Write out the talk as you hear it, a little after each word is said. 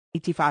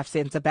85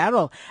 cents a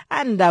barrel.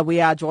 And we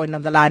are joined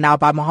on the line now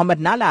by Mohammed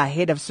Nalla,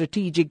 Head of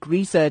Strategic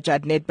Research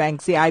at Nedbank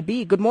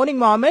CIB. Good morning,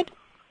 Mohammed.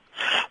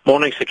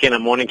 Morning, Sakina.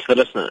 Morning to the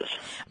listeners.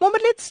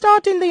 Mohammed, let's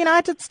start in the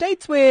United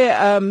States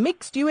where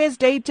mixed U.S.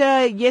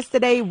 data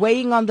yesterday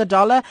weighing on the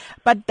dollar,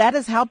 but that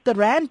has helped the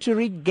rand to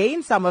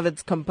regain some of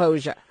its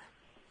composure.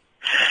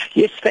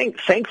 Yes,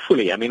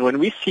 thankfully. I mean, when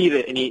we see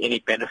any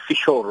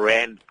beneficial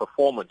rand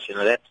performance,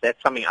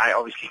 that's something I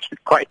obviously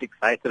get quite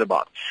excited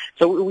about.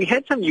 So we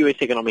had some U.S.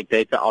 economic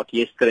data out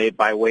yesterday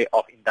by way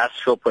of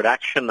industrial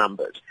production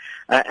numbers.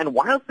 And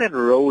whilst that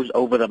rose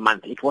over the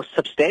month, it was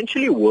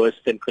substantially worse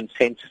than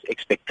consensus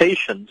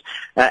expectations.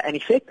 And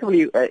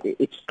effectively,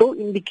 it's still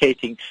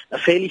indicating a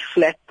fairly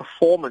flat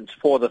performance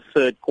for the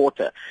third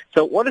quarter.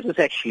 So what does this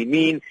actually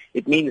mean?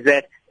 It means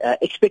that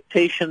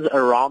expectations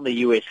around the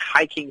U.S.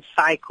 hiking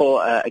cycle,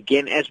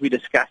 again, as we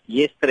discussed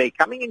yesterday,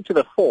 coming into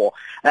the fore.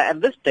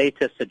 And this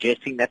data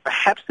suggesting that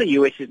perhaps the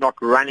U.S. is not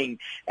running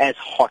as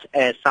hot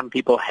as some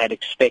people had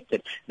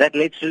expected. That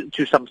led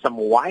to some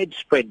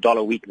widespread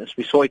dollar weakness.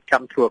 We saw it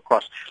come through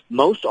across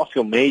most of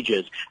your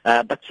majors,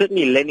 but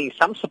certainly lending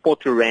some support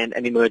to rand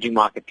and emerging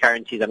market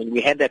currencies. I mean, we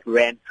had that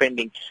rand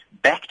trending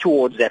back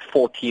towards that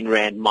 14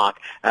 rand mark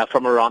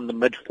from around the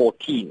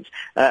mid-14s.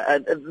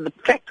 The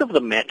fact of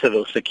the matter,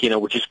 though, Sakina,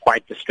 which is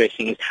quite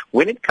distressing, is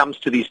when it comes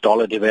to these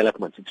dollar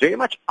developments, it's very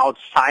much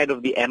outside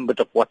of the ambit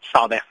of what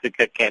South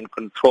Africa can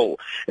control.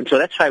 And so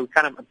that's why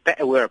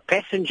we're a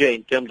passenger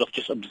in terms of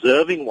just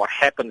observing what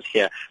happens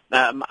here.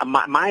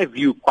 My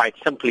view, quite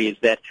simply, is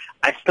that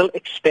I still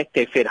expect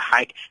a Fed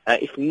hike,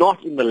 if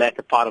not in the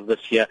latter part of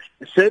this year,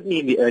 certainly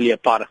in the earlier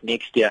part of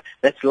next year.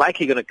 That's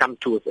likely going to come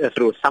through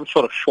some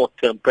sort of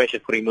short-term pressure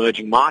for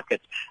emerging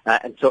markets.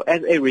 And so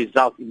as a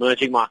result,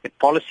 emerging market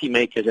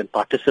policymakers and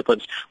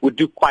participants would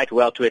do quite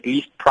well to at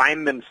least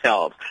prime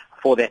themselves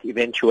for that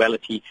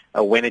eventuality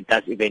when it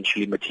does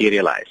eventually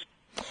materialize.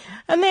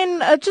 And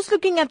then just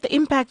looking at the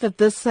impact that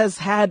this has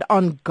had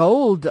on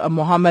gold,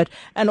 Mohammed,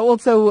 and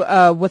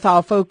also with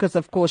our focus,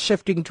 of course,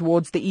 shifting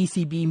towards the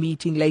ECB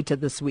meeting later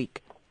this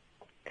week.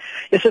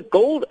 Yes, so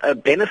gold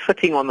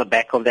benefiting on the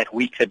back of that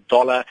weaker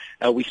dollar.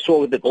 We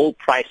saw the gold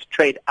price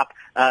trade up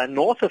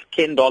north of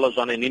 $10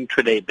 on an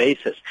intraday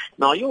basis.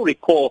 Now, you'll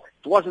recall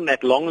it wasn't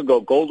that long ago.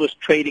 Gold was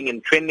trading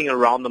and trending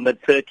around the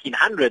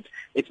mid-1300s.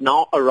 It's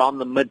now around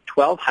the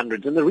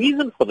mid-1200s. And the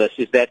reason for this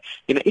is that,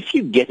 if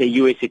you get a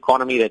U.S.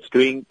 economy that's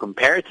doing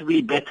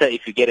comparatively better,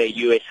 if you get a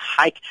U.S.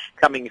 hike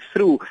coming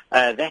through,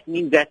 that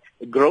means that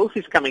growth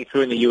is coming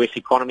through in the U.S.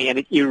 economy, and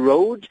it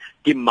erodes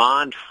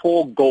demand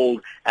for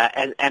gold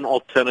as an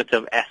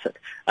alternative asset.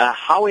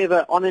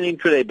 However, on an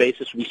intraday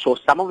basis, we saw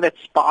some of that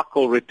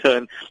sparkle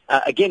return.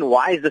 Again,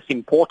 why is this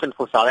important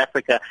for South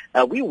Africa?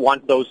 We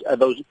want those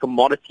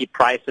commodity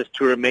prices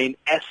to remain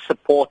as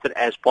supported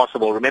as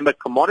possible. Remember,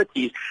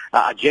 commodities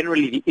are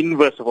generally the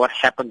inverse of what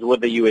happens with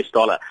the U.S.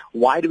 dollar.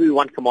 Why do we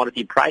want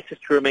commodity prices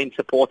to remain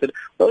supported?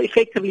 Well,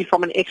 effectively,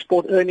 from an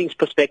export earnings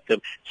perspective,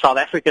 South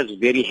Africa is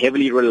very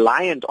heavily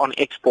reliant on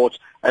exports,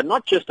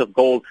 not just of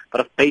gold,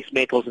 but of base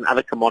metals and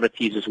other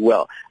commodities as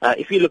well.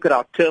 If you look at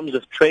our terms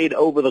of trade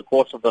over the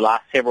course of the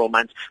last several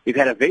months, we've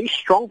had a very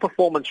strong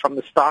performance from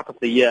the start of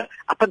the year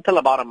up until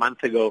about a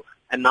month ago.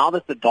 And now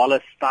that the dollar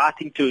is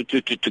starting to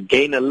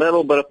gain a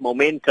little bit of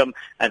momentum,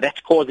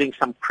 that's causing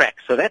some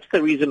cracks. So that's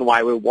the reason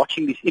why we're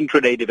watching these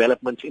intraday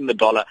developments in the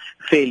dollar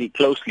fairly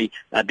closely,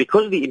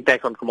 because of the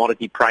impact on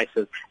commodity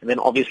prices, and then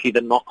obviously the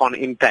knock-on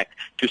impact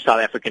to South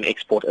African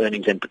export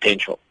earnings and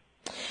potential.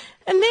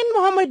 And then,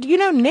 Mohammed,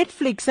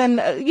 Netflix, and,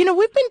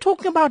 we've been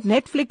talking about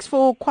Netflix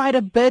for quite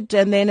a bit,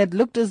 and then it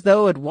looked as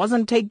though it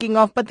wasn't taking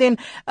off. But then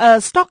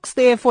stocks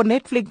there for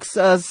Netflix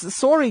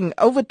soaring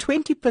over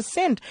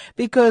 20%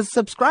 because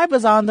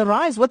subscribers are on the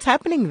rise. What's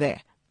happening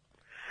there?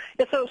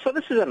 Yeah, so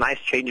this is a nice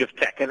change of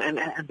tack, and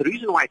the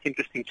reason why it's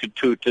interesting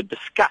to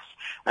discuss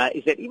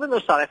is that even though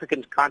South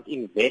Africans can't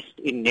invest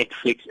in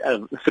Netflix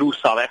through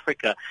South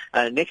Africa,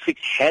 Netflix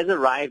has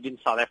arrived in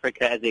South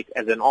Africa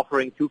as an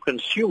offering to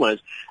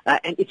consumers,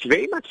 and it's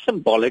very much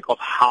symbolic of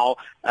how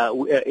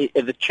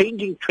the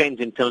changing trends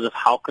in terms of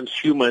how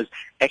consumers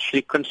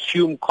actually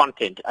consume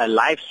content.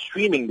 Live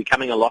streaming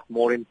becoming a lot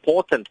more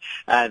important,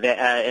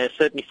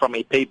 certainly from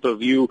a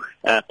pay-per-view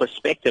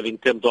perspective in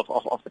terms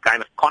of the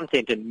kind of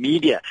content and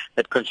media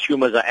that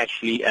consumers are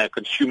actually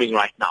consuming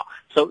right now.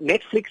 So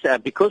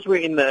Netflix, because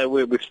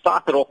we've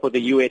started off with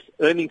the U.S.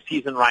 earnings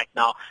season right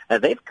now,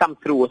 they've come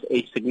through with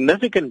a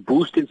significant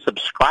boost in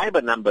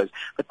subscriber numbers,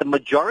 but the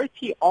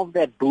majority of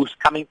that boost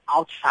coming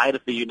outside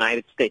of the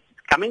United States.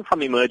 Coming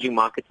from emerging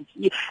markets,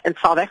 and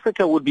South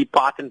Africa would be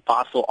part and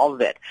parcel of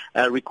that.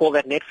 Recall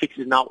that Netflix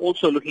is now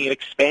also looking at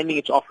expanding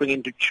its offering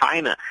into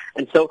China.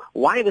 And so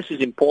why this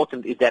is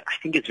important is that I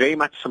think it's very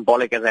much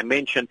symbolic. As I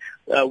mentioned,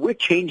 we're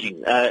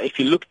changing. If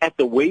you look at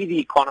the way the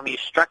economy is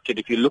structured,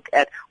 if you look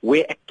at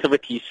where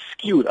activity is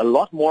skewed, a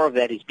lot more of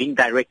that is being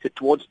directed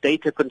towards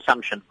data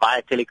consumption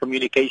via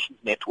telecommunications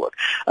network.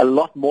 A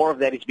lot more of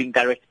that is being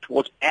directed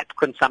towards app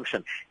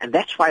consumption. And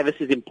that's why this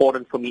is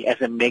important for me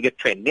as a mega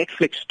trend.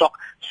 Netflix stock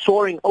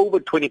soaring over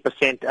 20%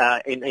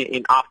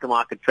 in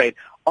aftermarket trade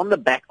on the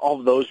back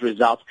of those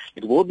results.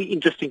 It will be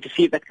interesting to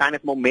see if that kind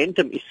of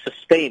momentum is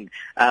sustained,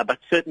 but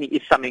certainly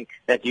is something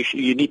that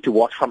you need to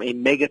watch from a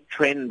mega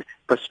trend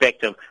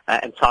perspective,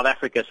 and South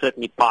Africa is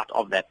certainly part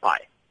of that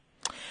pie.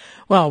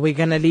 Well, we're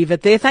going to leave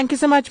it there. Thank you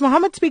so much,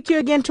 Mohammed. Speak to you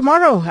again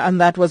tomorrow. And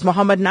that was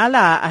Mohammed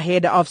Nalla,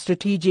 Head of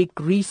Strategic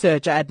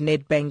Research at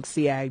Nedbank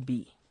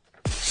CIB.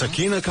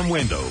 Sakina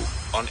Kamwendo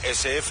on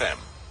SAFM.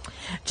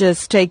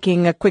 Just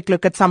taking a quick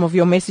look at some of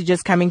your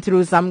messages coming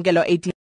through. Zamgelo 18.